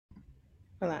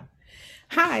Hold on.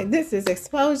 Hi, this is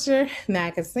Exposure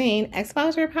Magazine,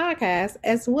 Exposure Podcast,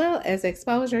 as well as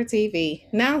Exposure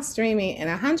TV, now streaming in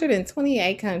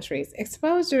 128 countries.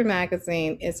 Exposure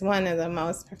Magazine is one of the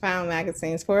most profound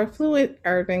magazines for affluent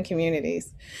urban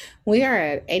communities. We are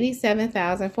at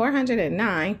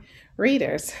 87,409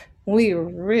 readers. We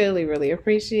really, really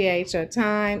appreciate your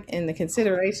time and the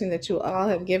consideration that you all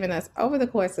have given us over the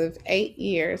course of 8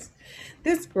 years.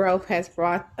 This growth has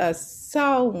brought us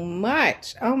so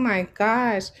much. Oh my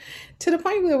gosh. To the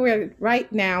point where we're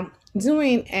right now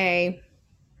doing a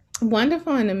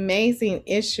wonderful and amazing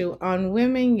issue on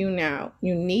women you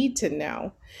need to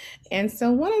know. And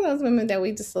so one of those women that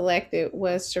we just selected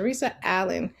was Sharissa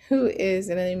Allen, who is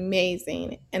an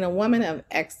amazing and a woman of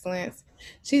excellence.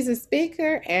 She's a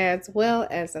speaker as well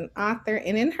as an author.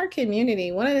 And in her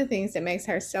community, one of the things that makes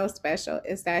her so special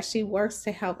is that she works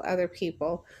to help other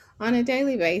people on a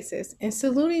daily basis. And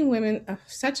saluting women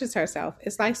such as herself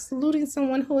is like saluting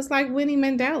someone who is like Winnie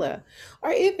Mandela,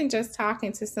 or even just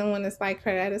talking to someone that's like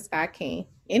Coretta Scott King.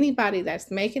 Anybody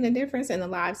that's making a difference in the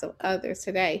lives of others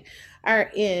today are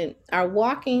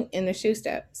walking in the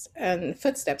footsteps,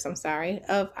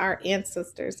 of our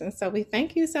ancestors. And so we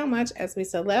thank you so much as we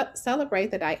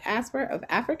celebrate the diaspora of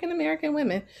African American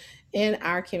women in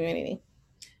our community.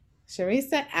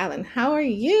 Sharissa Allen, how are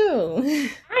you?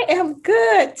 I am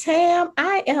good, Tam.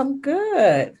 I am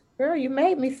good. Girl, you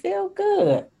made me feel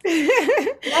good.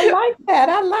 I like that.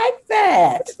 I like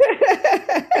that.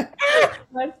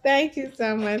 Well, thank you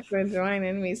so much for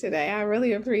joining me today. I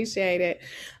really appreciate it.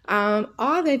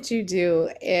 All that you do,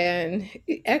 and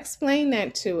explain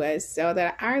that to us so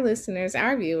that our listeners,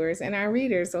 our viewers, and our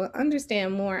readers will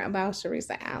understand more about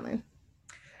Sharissa Allen.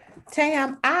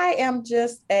 Tam, I am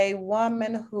just a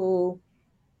woman who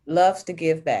loves to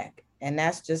give back. And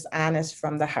that's just honest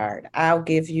from the heart. I'll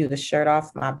give you the shirt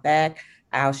off my back.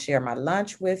 I'll share my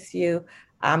lunch with you.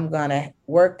 I'm going to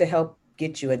work to help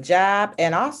get you a job.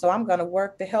 And also, I'm going to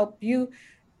work to help you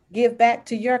give back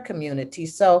to your community.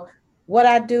 So, what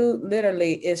I do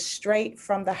literally is straight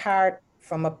from the heart,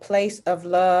 from a place of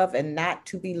love, and not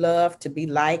to be loved, to be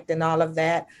liked, and all of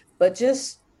that, but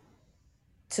just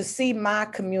to see my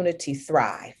community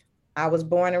thrive. I was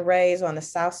born and raised on the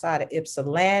south side of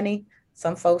Ypsilanti.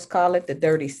 Some folks call it the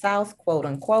dirty South, quote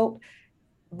unquote,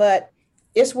 but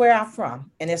it's where I'm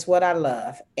from and it's what I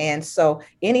love. And so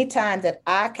anytime that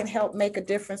I can help make a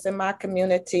difference in my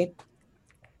community,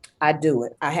 I do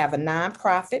it. I have a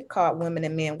nonprofit called Women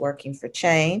and Men Working for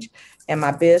Change, and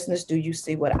my business, Do You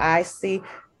See What I See?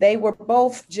 They were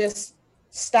both just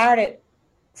started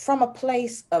from a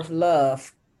place of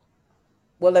love.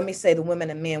 Well, let me say the Women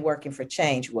and Men Working for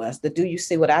Change was. The Do You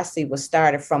See What I See was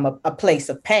started from a place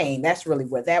of pain. That's really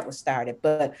where that was started,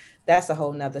 but that's a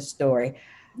whole nother story.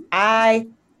 I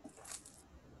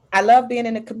I love being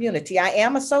in the community. I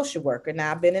am a social worker.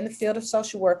 Now, I've been in the field of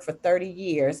social work for 30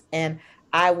 years, and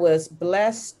I was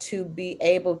blessed to be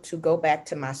able to go back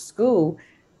to my school,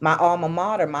 my alma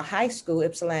mater, my high school,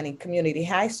 Ypsilanti Community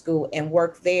High School, and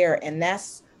work there. And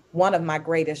that's one of my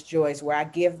greatest joys, where I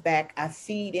give back, I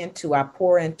feed into, I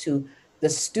pour into the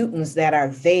students that are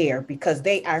there, because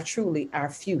they are truly our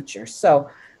future. So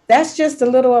that's just a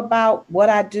little about what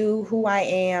I do, who I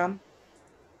am.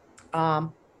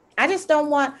 Um, I just don't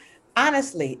want,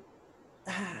 honestly,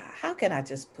 how can I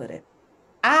just put it?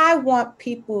 I want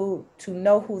people to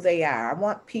know who they are. I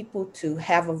want people to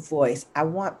have a voice. I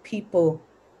want people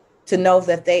to know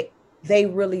that they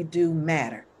really do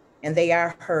matter, and they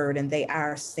are heard, and they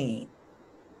are seen.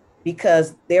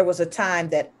 Because there was a time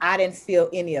that I didn't feel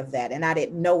any of that, and I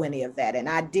didn't know any of that, and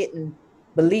I didn't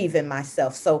believe in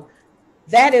myself. So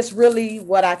that is really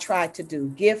what I try to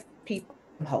do, give people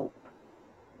hope.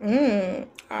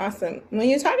 Awesome. When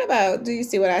you talk about Do You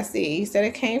See What I See? You said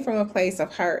it came from a place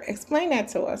of hurt. Explain that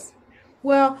to us.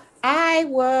 Well, I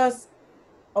was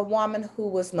a woman who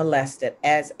was molested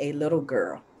as a little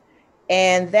girl.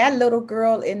 And that little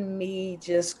girl in me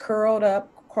just curled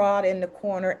up, crawled in the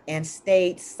corner, and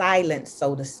stayed silent,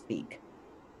 so to speak.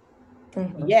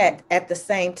 Mhm. Yet at the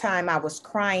same time, I was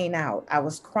crying out. I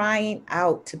was crying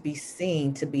out to be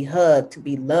seen, to be hugged, to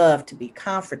be loved, to be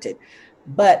comforted.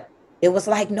 But it was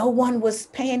like no one was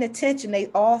paying attention.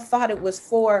 They all thought it was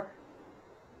for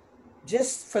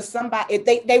just for somebody.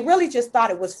 They really just thought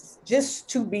it was just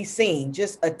to be seen,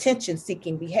 just attention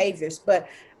seeking behaviors. But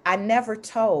I never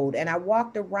told. And I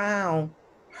walked around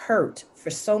hurt for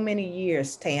so many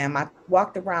years, Tam. I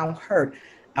walked around hurt.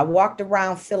 I walked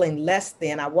around feeling less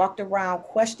than. I walked around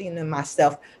questioning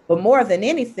myself. But more than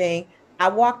anything, I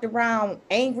walked around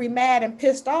angry, mad, and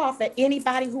pissed off at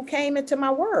anybody who came into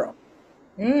my world.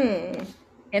 Mm.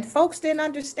 And folks didn't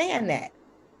understand that.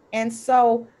 And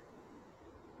so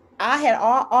I had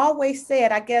always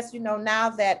said, I guess, now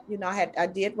that, I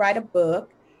did write a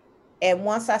book. And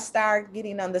once I started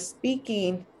getting on the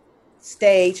speaking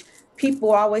stage,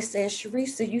 people always said,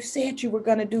 Sharisa, you said you were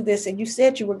going to do this and you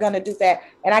said you were going to do that.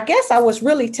 And I guess I was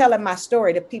really telling my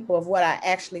story to people of what I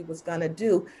actually was going to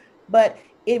do. But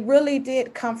it really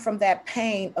did come from that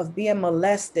pain of being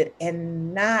molested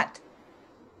and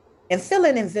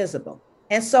feeling invisible.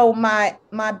 And so my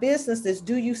business is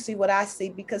Do You See What I See?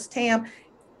 Because Tam,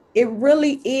 it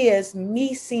really is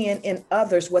me seeing in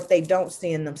others what they don't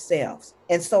see in themselves.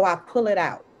 And so I pull it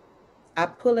out. I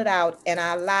pull it out and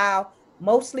I allow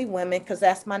mostly women, because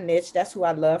that's my niche, that's who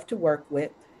I love to work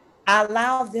with. I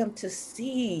allow them to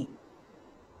see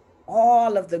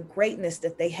all of the greatness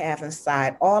that they have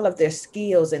inside, all of their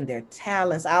skills and their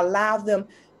talents. I allow them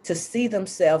to see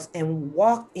themselves and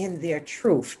walk in their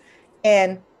truth.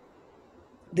 And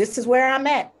this is where I'm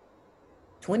at,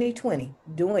 2020,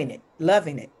 doing it,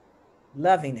 loving it,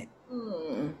 living it.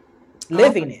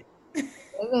 Living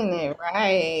it,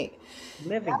 right?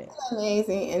 Living it. That's an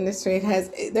amazing industry.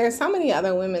 There's so many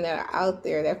other women that are out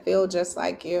there that feel just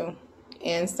like you.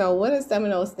 And so what are some of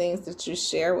those things that you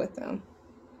share with them?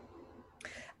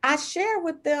 I share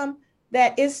with them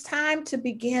that it's time to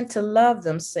begin to love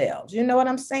themselves. You know what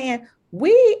I'm saying?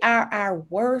 We are our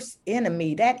worst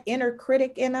enemy. That inner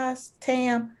critic in us,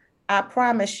 Tam, I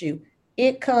promise you,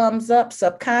 it comes up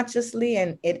subconsciously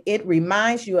and it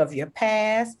reminds you of your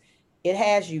past. It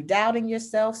has you doubting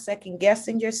yourself, second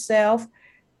guessing yourself.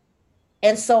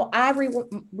 And so I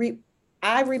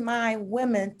remind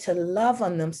women to love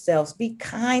on themselves, be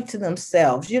kind to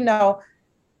themselves,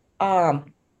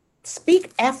 um,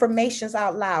 speak affirmations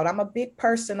out loud. I'm a big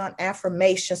person on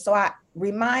affirmations. So I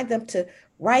remind them to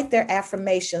write their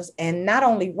affirmations and not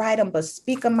only write them, but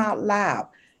speak them out loud.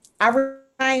 I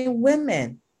remind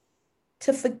women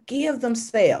to forgive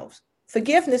themselves.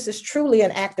 Forgiveness is truly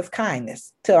an act of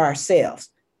kindness to ourselves.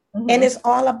 Mm-hmm. And it's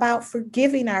all about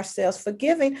forgiving ourselves.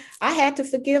 Forgiving, I had to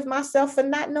forgive myself for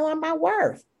not knowing my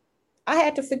worth. I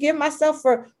had to forgive myself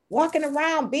for walking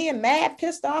around being mad,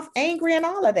 pissed off, angry, and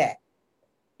all of that.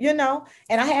 And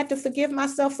I had to forgive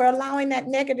myself for allowing that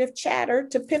negative chatter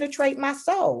to penetrate my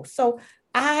soul. So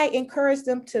I encourage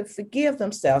them to forgive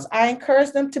themselves. I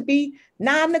encourage them to be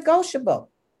non-negotiable,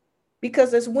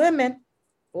 because as women,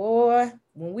 boy,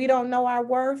 when we don't know our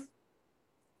worth,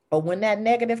 or when that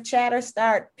negative chatter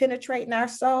start penetrating our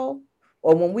soul,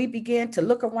 or when we begin to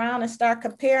look around and start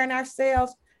comparing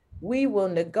ourselves, we will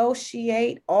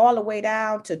negotiate all the way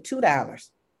down to $2.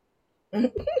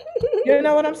 You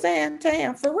know what I'm saying,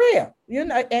 Tam? For real.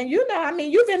 I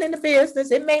mean, you've been in the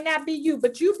business. It may not be you,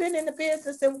 but you've been in the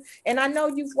business. And I know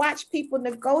you've watched people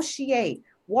negotiate,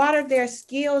 water their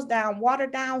skills down, water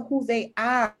down who they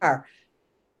are.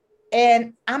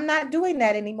 And I'm not doing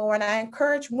that anymore. And I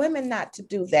encourage women not to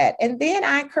do that. And then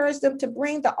I encourage them to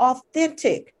bring the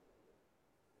authentic,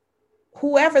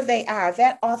 whoever they are,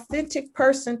 that authentic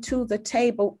person to the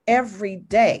table every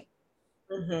day.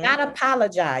 Mm-hmm. Not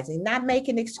apologizing, not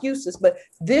making excuses, but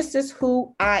this is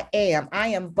who I am. I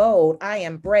am bold. I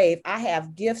am brave. I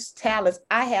have gifts, talents.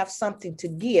 I have something to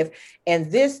give.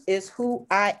 And this is who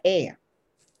I am.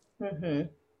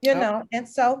 Mm-hmm. And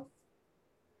so.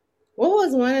 What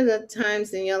was one of the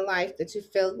times in your life that you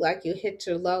felt like you hit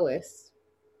your lowest?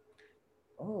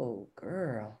 Oh,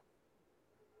 girl.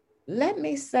 Let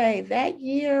me say that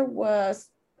year was,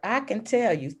 I can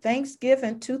tell you,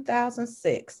 Thanksgiving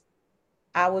 2006.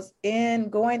 I was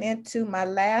going into my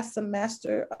last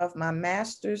semester of my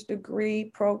master's degree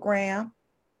program.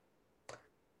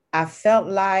 I felt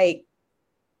like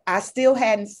I still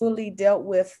hadn't fully dealt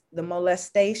with the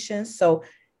molestation. So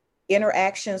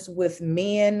interactions with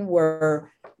men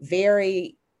were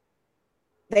they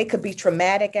could be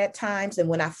traumatic at times. And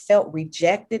when I felt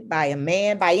rejected by a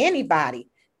man, by anybody,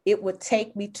 it would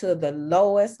take me to the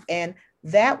lowest. And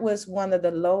that was one of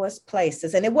the lowest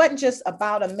places. And it wasn't just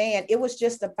about a man. It was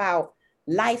just about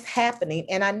life happening.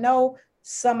 And I know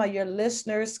some of your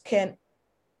listeners can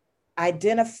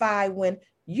identify when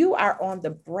you are on the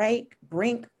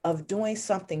brink of doing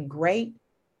something great.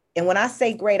 And when I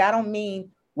say great, I don't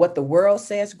mean what the world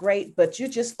says great, but you're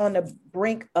just on the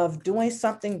brink of doing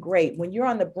something great. When you're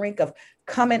on the brink of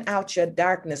coming out your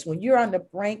darkness, when you're on the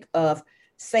brink of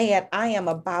saying, I am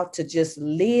about to just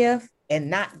live and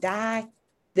not die,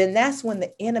 then that's when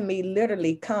the enemy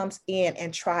literally comes in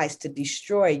and tries to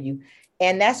destroy you.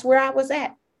 And that's where I was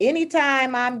at.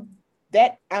 Anytime I'm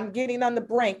getting on the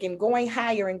brink and going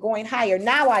higher,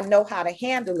 now I know how to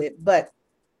handle it. But,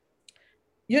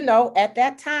 at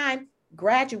that time,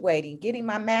 graduating, getting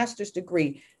my master's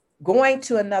degree, going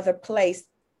to another place,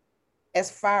 as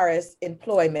far as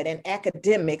employment and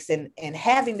academics and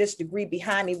having this degree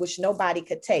behind me, which nobody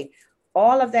could take.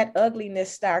 All of that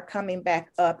ugliness started coming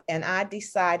back up. And I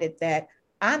decided that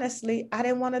honestly, I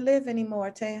didn't want to live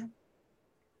anymore, Tam.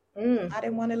 I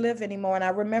didn't want to live anymore. And I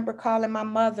remember calling my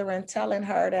mother and telling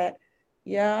her that,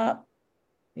 yep,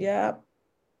 yep,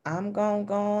 I'm going to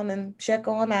go on and check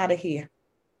on out of here.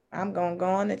 I'm going to go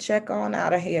on and check on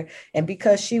out of here. And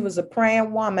because she was a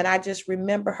praying woman, I just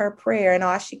remember her prayer. And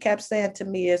all she kept saying to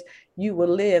me is, you will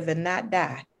live and not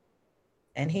die.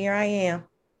 And here I am,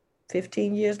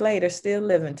 15 years later, still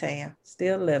living, Tam,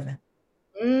 still living.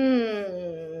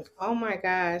 Oh my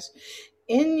gosh.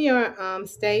 In your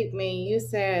statement, you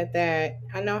said that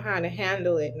I know how to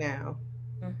handle it now.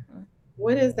 Mhm.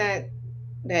 What is that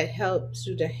that helps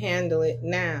you to handle it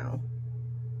now?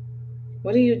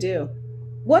 What do you do?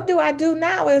 What do I do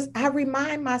now is I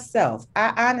remind myself,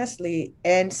 I honestly,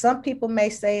 and some people may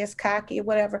say it's cocky or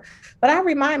whatever, but I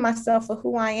remind myself of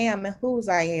who I am and whose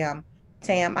I am,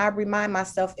 Tam. I remind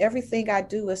myself everything I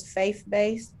do is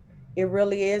faith-based. It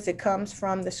really is. It comes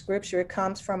from the scripture. It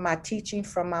comes from my teaching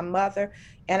from my mother.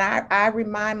 And I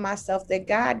remind myself that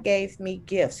God gave me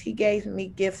gifts. He gave me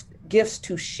gifts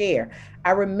to share.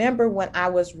 I remember when I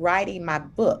was writing my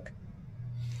book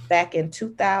back in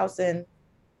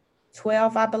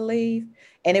 2012, I believe.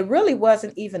 And it really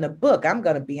wasn't even a book. I'm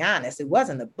going to be honest. It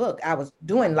wasn't a book. I was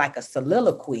doing like a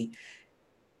soliloquy.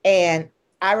 And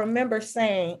I remember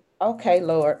saying, okay,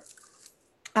 Lord,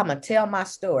 I'm going to tell my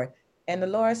story. And the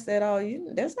Lord said, oh,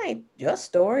 this ain't your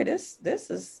story. This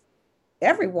is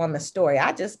every woman's story.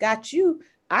 I just got you.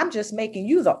 I'm just making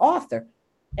you the author.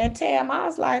 And Tam, I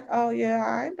was like, oh yeah,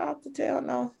 I ain't about to tell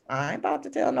no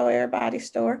everybody's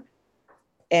story.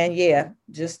 And yeah,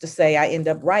 just to say, I end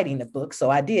up writing the book. So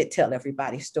I did tell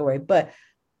everybody's story. But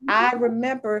I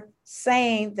remember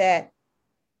saying that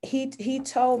he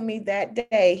told me that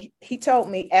day, he told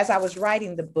me as I was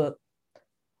writing the book,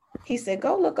 he said,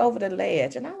 go look over the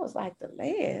ledge. And I was like, the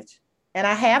ledge? And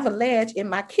I have a ledge in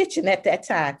my kitchen at that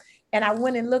time. And I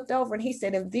went and looked over and he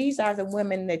said, and these are the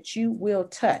women that you will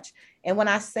touch. And when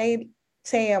I say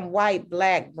Tam, white,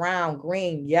 black, brown,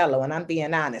 green, yellow, and I'm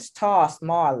being honest, tall,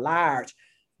 small, large,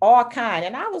 all kind.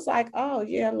 And I was like, oh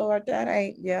yeah, Lord,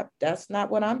 that's not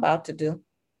what I'm about to do.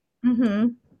 Mm-hmm.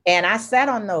 And I sat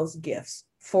on those gifts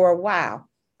for a while.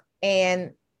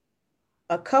 And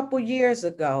a couple years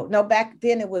ago, no, back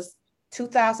then it was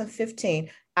 2015,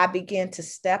 I began to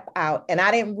step out. And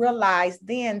I didn't realize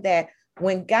then that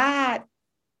when God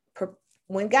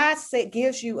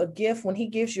gives you a gift, when he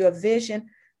gives you a vision,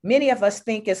 many of us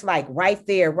think it's like right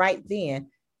there, right then.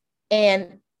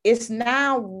 And it's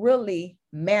now really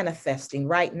manifesting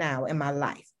right now in my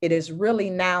life. It is really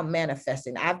now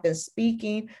manifesting. I've been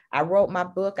speaking. I wrote my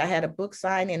book. I had a book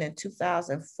signing in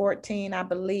 2014, I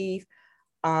believe.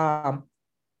 I've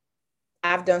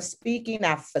done speaking.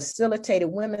 I've facilitated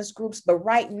women's groups. But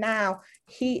right now,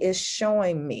 he is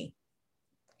showing me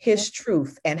his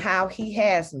truth and how he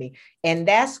has me. And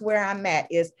that's where I'm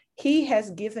at, is he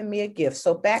has given me a gift.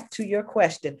 So back to your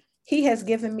question, he has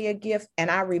given me a gift,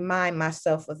 and I remind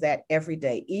myself of that every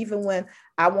day, even when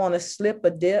I want to slip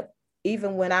a dip,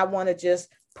 even when I want to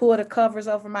just pull the covers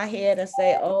over my head and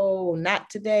say, oh, not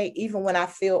today, even when I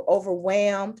feel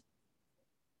overwhelmed.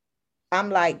 I'm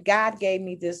like, God gave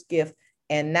me this gift,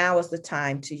 and now is the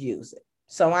time to use it.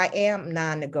 So I am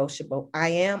non-negotiable. I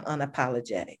am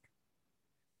unapologetic.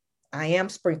 I am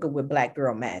sprinkled with Black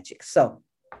girl magic. So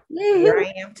here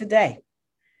I am today.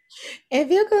 If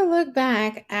you could look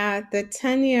back at the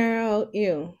 10-year-old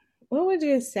you, what would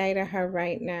you say to her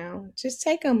right now? Just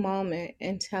take a moment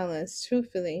and tell us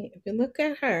truthfully. If you look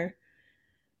at her,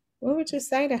 what would you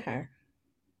say to her?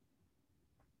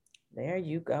 There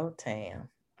you go, Tam.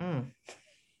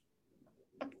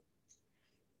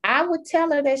 I would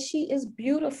tell her that she is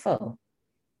beautiful.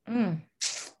 Mm.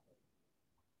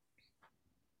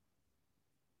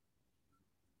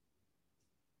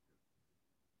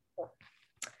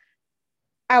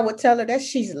 I would tell her that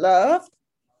she's loved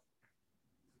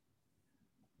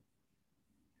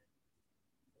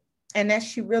and that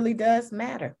she really does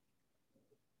matter.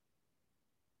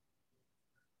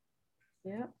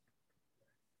 Yeah.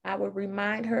 I would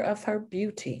remind her of her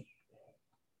beauty.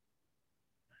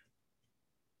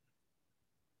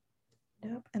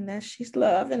 Yep. And that she's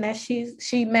loved and that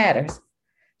she matters,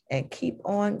 and keep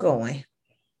on going.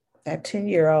 That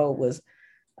 10-year-old was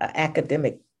an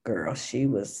academic girl. She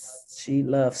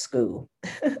loved school.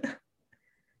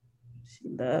 She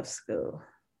loved school.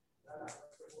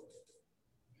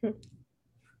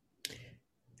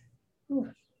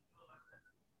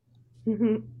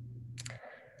 Mm-hmm.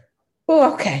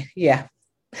 Oh, okay. Yeah.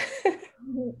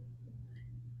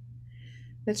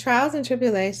 The trials and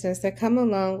tribulations that come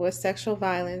along with sexual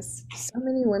violence, so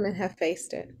many women have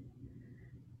faced it.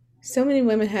 So many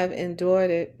women have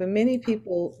endured it, but many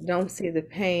people don't see the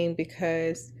pain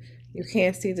because you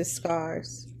can't see the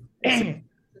scars. And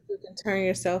so if you can turn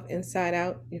yourself inside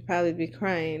out, you'd probably be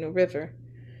crying a river.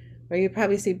 Or you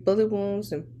probably see bullet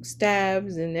wounds and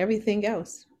stabs and everything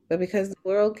else. But because the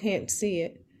world can't see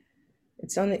it,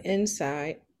 it's on the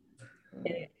inside and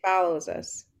it follows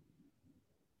us.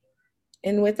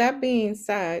 And with that being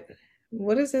said,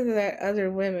 what is it that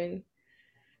other women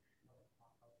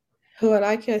who are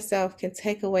like yourself can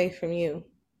take away from you?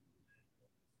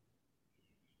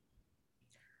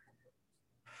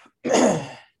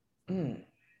 Mm.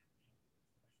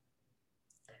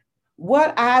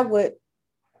 What I would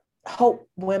hope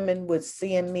women would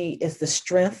see in me is the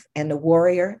strength and the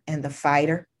warrior and the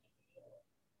fighter.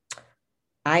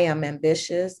 I am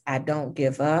ambitious. I don't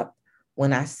give up.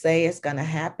 When I say it's going to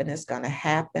happen, it's going to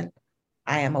happen.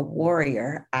 I am a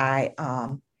warrior. I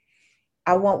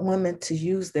want women to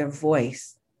use their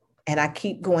voice. And I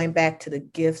keep going back to the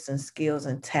gifts and skills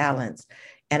and talents.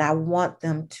 And I want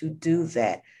them to do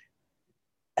that.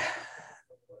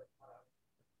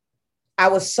 I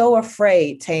was so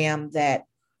afraid, Tam, that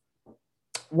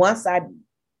once I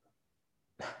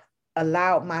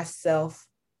allowed myself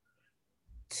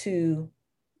to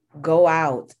go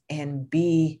out and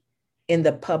be in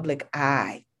the public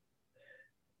eye,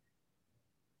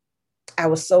 I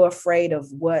was so afraid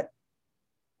of what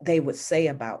they would say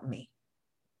about me.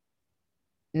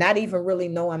 Not even really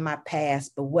knowing my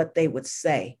past, but what they would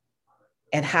say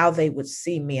and how they would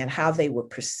see me and how they would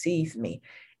perceive me.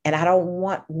 And I don't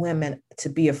want women to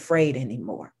be afraid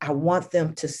anymore. I want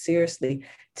them to seriously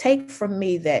take from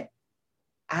me that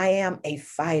I am a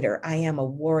fighter. I am a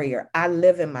warrior. I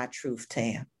live in my truth,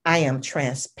 Tam. I am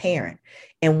transparent.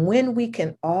 And when we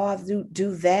can all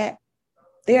do that,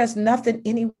 there's nothing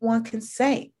anyone can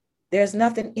say. There's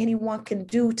nothing anyone can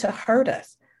do to hurt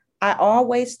us. I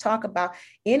always talk about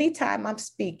anytime I'm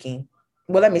speaking.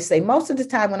 Well, let me say, most of the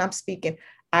time when I'm speaking,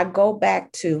 I go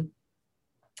back to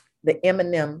the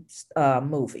Eminem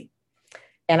movie.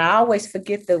 And I always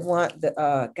forget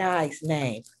the guy's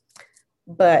name.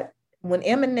 But when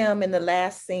Eminem in the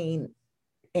last scene,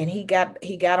 and he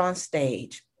got on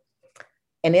stage,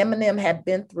 and Eminem had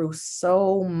been through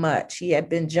so much. He had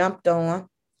been jumped on.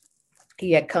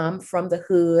 He had come from the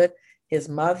hood. His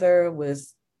mother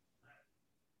was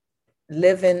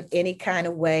living any kind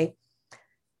of way.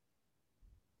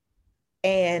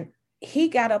 And he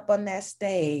got up on that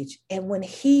stage. And when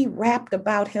he rapped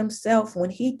about himself, when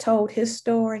he told his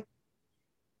story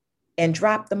and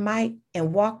dropped the mic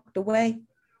and walked away,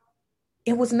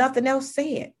 it was nothing else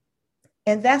said.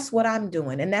 And that's what I'm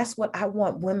doing. And that's what I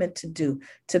want women to do,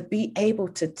 to be able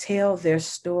to tell their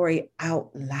story out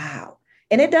loud.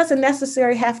 And it doesn't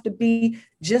necessarily have to be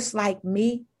just like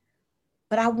me,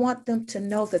 but I want them to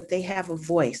know that they have a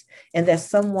voice and that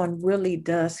someone really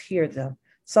does hear them.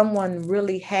 Someone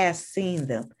really has seen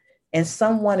them, and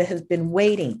someone has been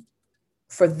waiting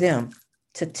for them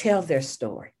to tell their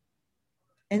story.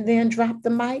 And then drop the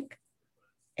mic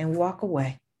and walk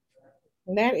away.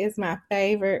 That is my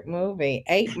favorite movie,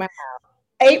 8 Mile.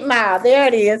 8 Mile. There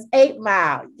it is. 8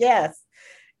 Mile. Yes.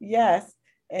 Yes.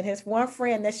 And his one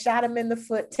friend that shot him in the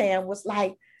foot, Tam, was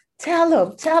like, tell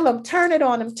him, turn it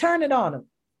on him, turn it on him.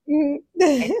 And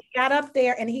he got up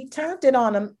there and he turned it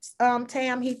on him.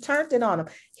 Tam, he turned it on him.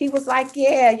 He was like,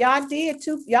 yeah, y'all did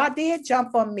too. Y'all did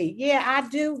jump on me. Yeah, I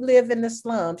do live in the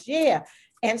slums. Yeah.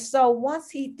 And so once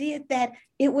he did that,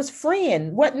 it was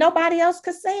freeing. What, nobody else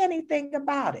could say anything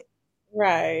about it.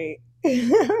 Right.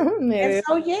 And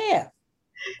so, yeah,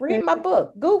 read my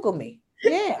book, Google me.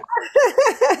 Yeah.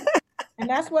 And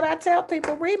that's what I tell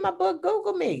people. Read my book,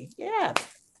 Google me. Yeah.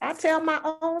 I tell my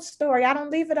own story. I don't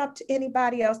leave it up to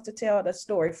anybody else to tell the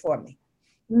story for me.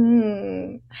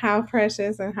 How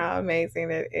precious and how amazing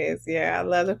it is. Yeah, I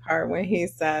love the part when he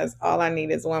says, all I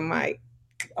need is one mic.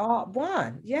 Oh,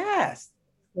 one. Yes.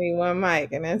 Need one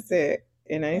mic, and that's it.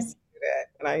 And I used to do that.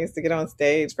 And I used to get on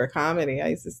stage for comedy. I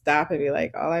used to stop and be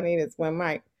like, all I need is one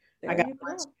mic. I There got you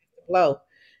one chance go. to blow.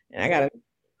 And I got to,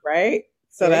 right?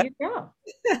 So There that you go.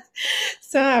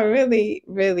 so I really,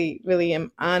 really, really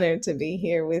am honored to be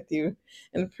here with you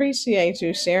and appreciate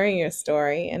you sharing your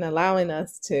story and allowing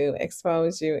us to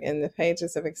expose you in the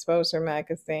pages of Exposure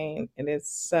Magazine. It is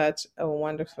such a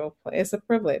wonderful, it's a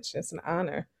privilege, it's an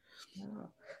honor. No,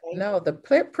 Thank no, the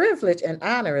privilege and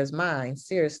honor is mine.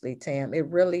 Seriously, Tam, it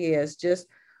really is. Just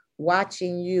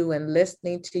watching you and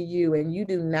listening to you, and you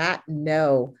do not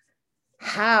know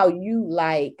how you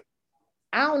like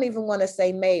I don't even want to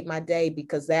say made my day,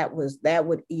 because that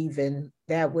wouldn't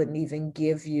even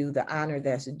give you the honor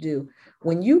that's due.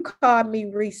 When you called me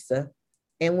Risa,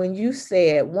 and when you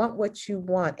said want what you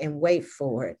want and wait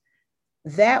for it,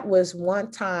 that was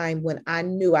one time when I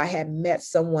knew I had met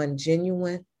someone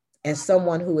genuine, and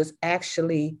someone who is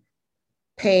actually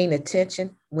paying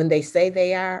attention when they say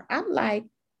they are. I'm like,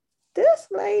 this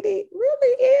lady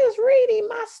really is reading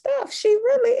my stuff. She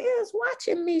really is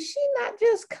watching me. She not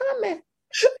just coming.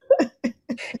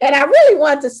 And I really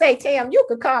wanted to say, Tam, you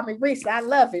could call me Risa. I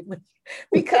love it,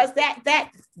 because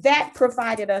that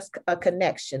provided us a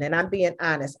connection. And I'm being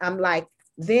honest. I'm like,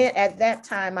 then at that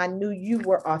time, I knew you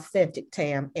were authentic,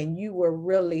 Tam, and you were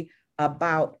really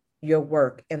about your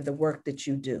work and the work that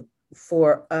you do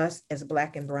for us as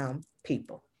Black and Brown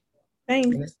people,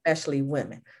 and especially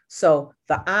women. So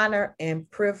the honor and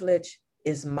privilege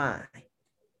is mine.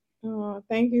 Oh,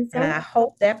 thank you so And much. I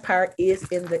hope that part is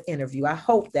in the interview. I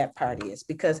hope that part is,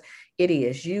 because it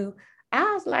is.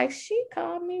 I was like, she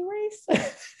called me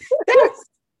Risa.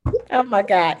 Oh my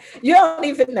God. You don't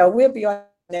even know. We'll be on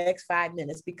the next 5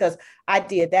 minutes, because I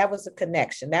did. That was a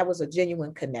connection. That was a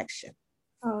genuine connection.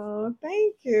 Oh,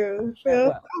 thank you. That Feel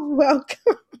was. so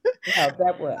welcome. No,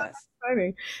 that was.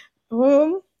 Funny.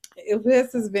 Well,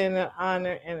 this has been an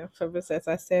honor and a privilege, as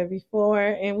I said before,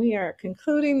 and we are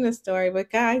concluding the story.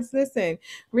 But guys, listen,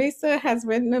 Risa has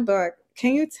written a book.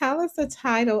 Can you tell us the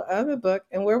title of the book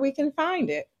and where we can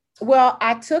find it? Well,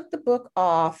 I took the book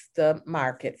off the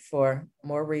market for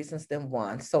more reasons than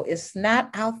one. So it's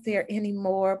not out there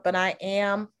anymore, but I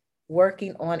am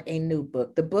working on a new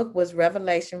book. The book was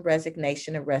Revelation,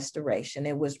 Resignation, and Restoration.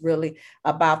 It was really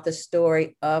about the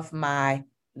story of my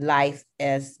life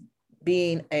as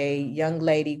being a young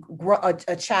lady,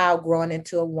 a child growing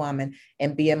into a woman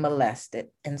and being molested.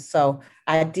 And so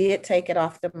I did take it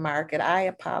off the market. I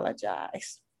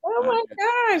apologize. Oh my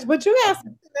gosh. But you have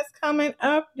something that's coming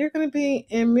up. You're going to be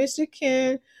in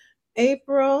Michigan,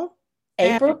 April.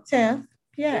 April 10th.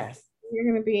 Yes. You're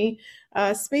going to be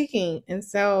speaking. And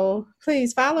so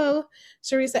please follow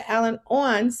Sharisa Allen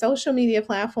on social media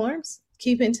platforms.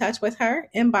 Keep in touch with her,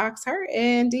 inbox her,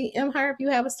 and DM her if you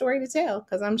have a story to tell,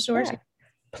 because I'm sure Yeah.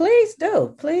 Please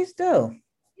do. Please do.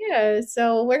 Yeah,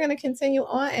 so we're going to continue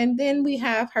on, and then we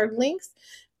have her links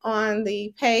on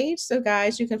the page. So,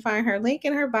 guys, you can find her link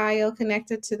in her bio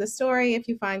connected to the story if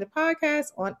you find the podcast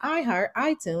on iHeart,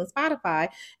 iTunes, Spotify,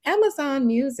 Amazon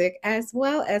Music, as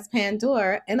well as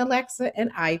Pandora and Alexa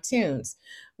and iTunes.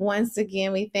 Once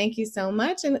again, we thank you so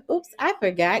much. And oops, I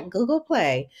forgot Google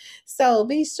Play. So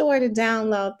be sure to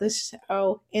download the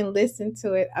show and listen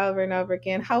to it over and over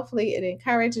again. Hopefully, it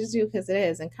encourages you, because it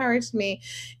has encouraged me,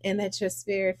 and let your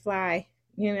spirit fly.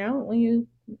 You know, when you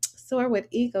soar with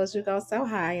eagles, you go so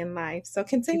high in life. So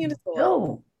continue to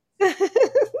soar.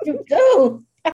 You do.